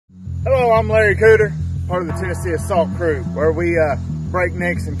Hello, I'm Larry Cooter, part of the Tennessee Assault Crew, where we break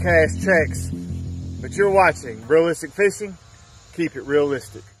necks and cash checks. But you're watching Realistic Fishing. Keep it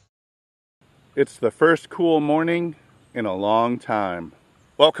realistic. It's the first cool morning in a long time.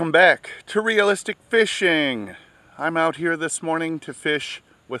 Welcome back to Realistic Fishing. I'm out here this morning to fish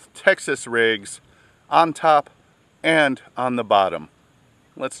with Texas rigs on top and on the bottom.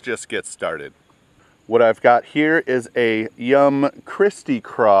 Let's just get started. What I've got here is a Yum Cristie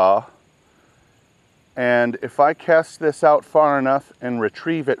Craw, and if I cast this out far enough and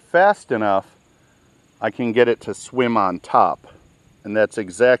retrieve it fast enough, I can get it to swim on top, and that's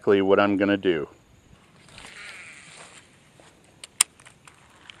exactly what I'm gonna do.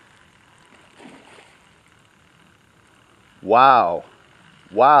 Wow,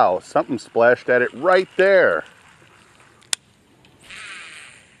 something splashed at it right there.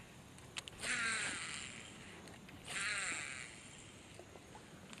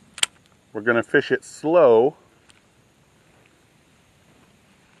 We're gonna fish it slow.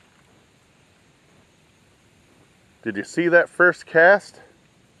 Did you see that first cast?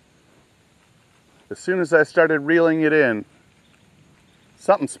 As soon as I started reeling it in,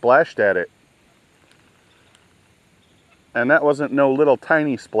 something splashed at it. And that wasn't no little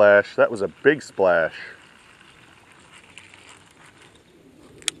tiny splash, that was a big splash.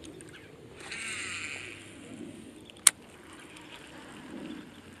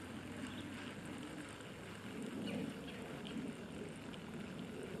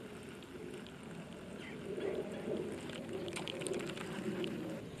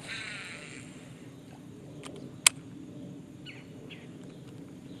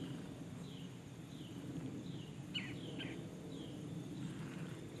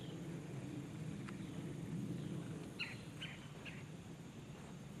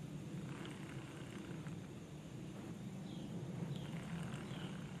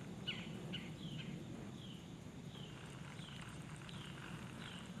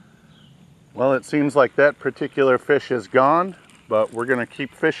 Well, it seems like that particular fish is gone, but we're gonna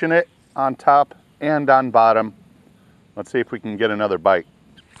keep fishing it on top and on bottom. Let's see if we can get another bite.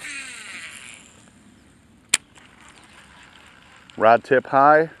 Rod tip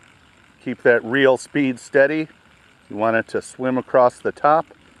high, keep that reel speed steady. You want it to swim across the top.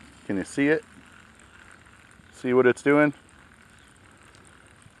 Can you see it? See what it's doing?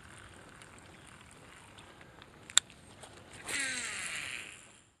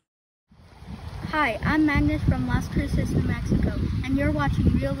 Hi, I'm Magnus from Las Cruces, New Mexico, and you're watching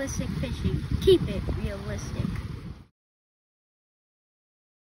Realistic Fishing. Keep it realistic.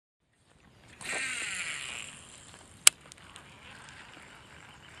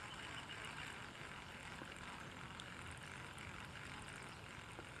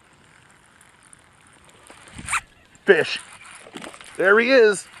 Fish. There he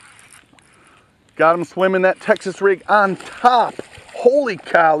is. Got him swimming that Texas rig on top. Holy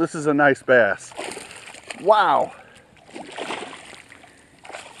cow, this is a nice bass. Wow.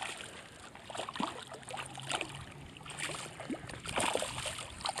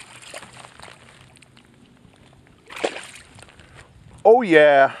 Oh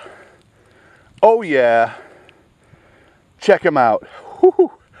yeah. Oh yeah. Check him out.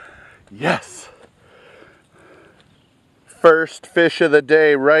 Woo-hoo. Yes. First fish of the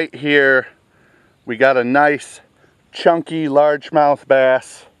day right here. We got a nice chunky largemouth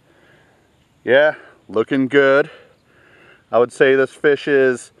bass. Yeah, looking good. I would say this fish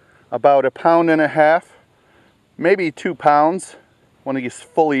is about 1.5 pounds, maybe 2 pounds when he's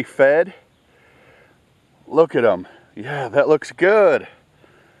fully fed. Look at him. Yeah, that looks good.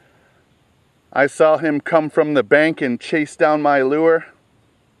 I saw him come from the bank and chase down my lure.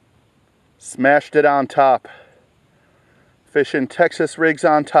 Smashed it on top. Fishing Texas rigs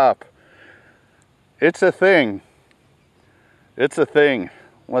on top. It's a thing. It's a thing.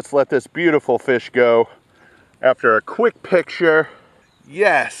 Let's let this beautiful fish go. After a quick picture.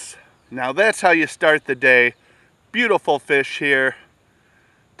 Yes. Now that's how you start the day. Beautiful fish here.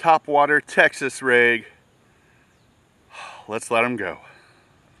 Topwater Texas rig. Let's let him go.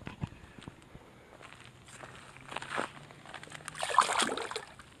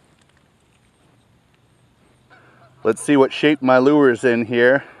 Let's see what shape my lure's in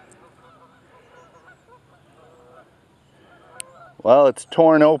here. Well, it's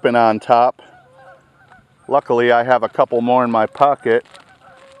torn open on top. Luckily, I have a couple more in my pocket.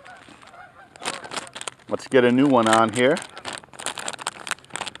 Let's get a new one on here.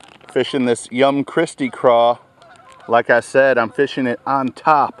 Fishing this Yum Cristie Craw. Like I said, I'm fishing it on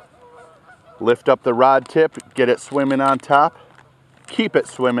top. Lift up the rod tip, get it swimming on top. Keep it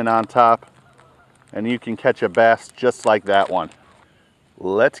swimming on top. And you can catch a bass just like that one.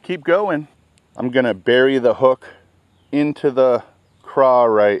 let's keep going. I'm gonna bury the hook into the craw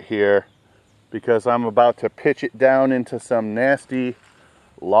right here because I'm about to pitch it down into some nasty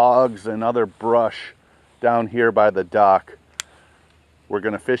logs and other brush down here by the dock. We're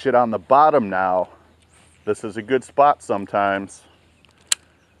gonna fish it on the bottom now. This is a good spot sometimes.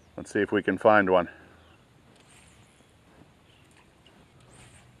 Let's see if we can find one.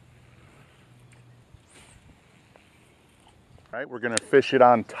 All right, we're gonna fish it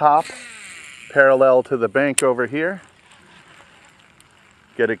on top, parallel to the bank over here.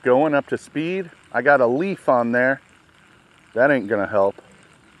 Get it going up to speed. I got a leaf on there. That ain't gonna help.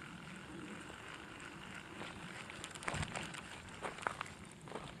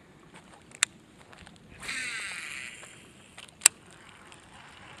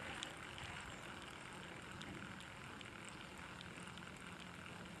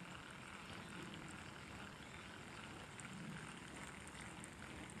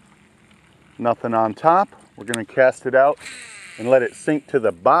 Nothing on top. We're gonna cast it out and let it sink to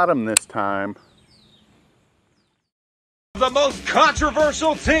the bottom this time. The most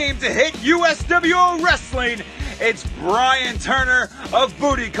controversial team to hit USWO Wrestling, it's Brian Turner of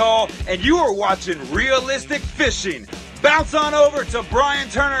Booty Call, and you are watching Realistic Fishing. Bounce on over to Brian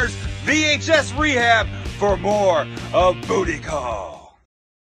Turner's VHS Rehab for more of Booty Call.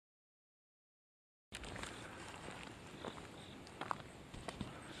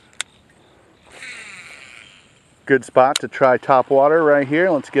 Good spot to try topwater right here.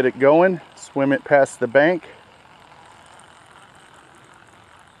 Let's get it going. Swim it past the bank.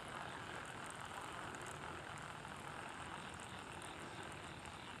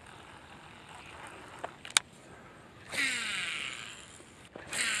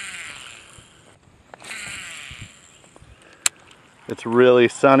 It's really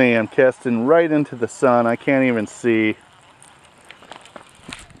sunny. I'm casting right into the sun. I can't even see.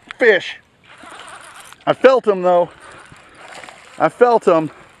 Fish! I felt him though. I felt him.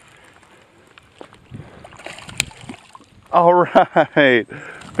 All right,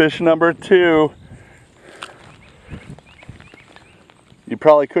 fish number 2. You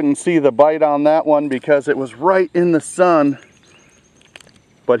probably couldn't see the bite on that one because it was right in the sun,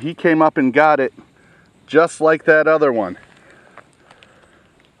 but he came up and got it just like that other one.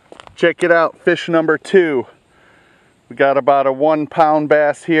 Check it out, fish number 2. We got about a 1-pound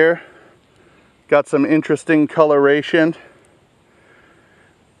bass here. Got some interesting coloration.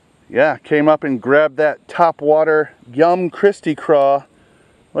 Yeah, came up and grabbed that topwater Yum Cristie Craw.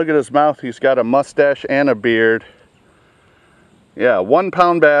 Look at his mouth, he's got a mustache and a beard. Yeah,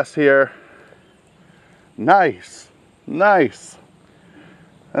 1-pound bass here. Nice, nice.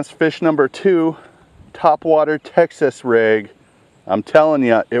 That's fish number 2, topwater Texas rig. I'm telling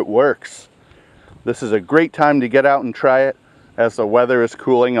you, it works. This is a great time to get out and try it as the weather is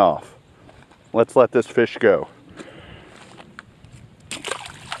cooling off. Let's let this fish go.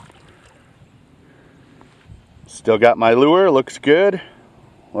 Still got my lure, looks good.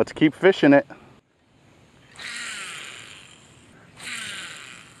 Let's keep fishing it.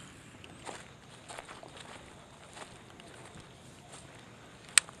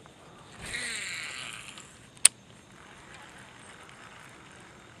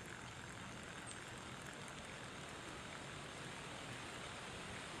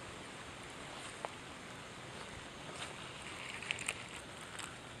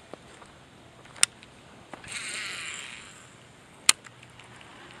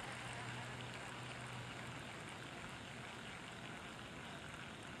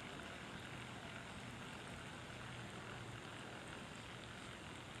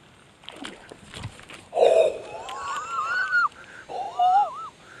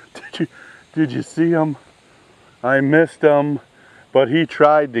 Did you see him? I missed him, but he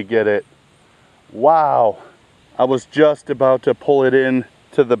tried to get it. Wow. I was just about to pull it in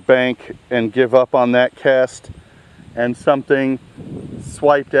to the bank and give up on that cast, and something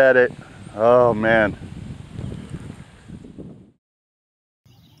swiped at it. Oh man.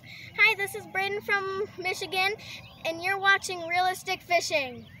 Hi, this is Brayden from Michigan, and you're watching Realistic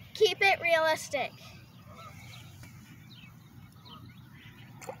Fishing. Keep it realistic.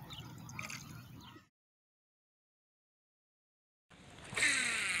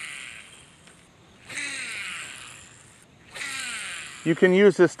 You can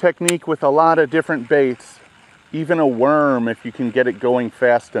use this technique with a lot of different baits, even a worm if you can get it going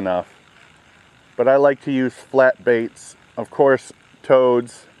fast enough. But I like to use flat baits, of course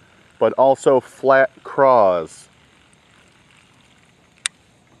toads, but also flat craws.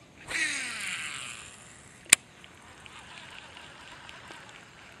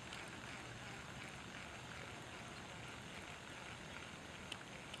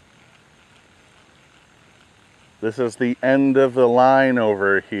 This is the end of the line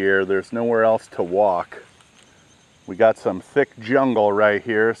over here. There's nowhere else to walk. We got some thick jungle right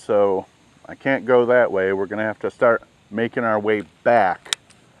here, so I can't go that way. We're gonna have to start making our way back.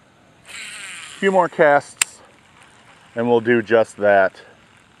 A few more casts and we'll do just that.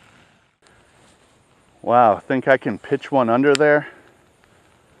 Wow, think I can pitch one under there?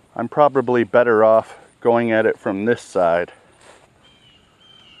 I'm probably better off going at it from this side.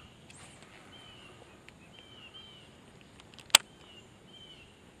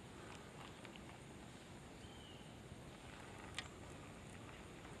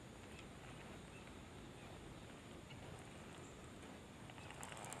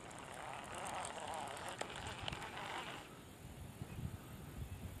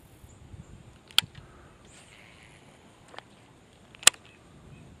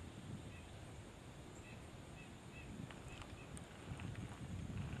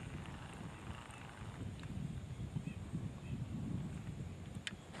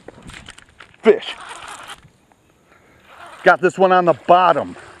 Fish. Got this one on the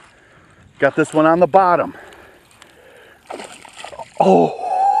bottom. Got this one on the bottom. Oh.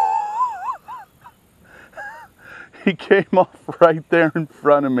 He came off right there in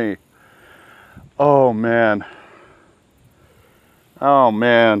front of me. Oh man. Oh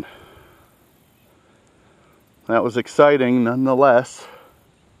man. That was exciting nonetheless.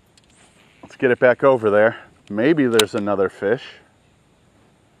 Let's get it back over there. Maybe there's another fish.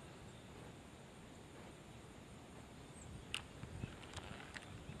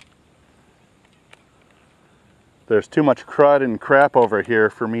 There's too much crud and crap over here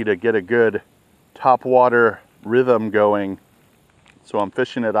for me to get a good topwater rhythm going. So I'm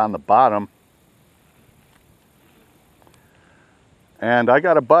fishing it on the bottom. And I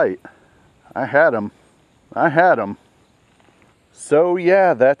got a bite. I had him. I had him. So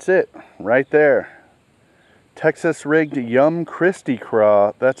yeah, that's it right there. Texas rigged Yum Cristie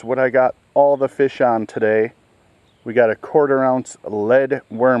Craw. That's what I got all the fish on today. We got a 1/4 ounce lead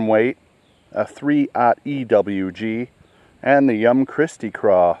worm weight, a 3/0 EWG, and the Yum Cristie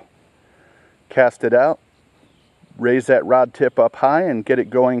Craw. Cast it out, raise that rod tip up high and get it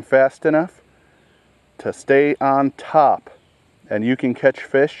going fast enough to stay on top. And you can catch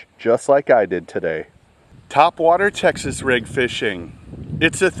fish just like I did today. Topwater Texas rig fishing.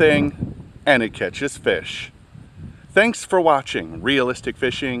 It's a thing and it catches fish. Thanks for watching Realistic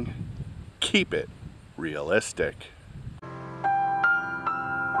Fishing. Keep it realistic.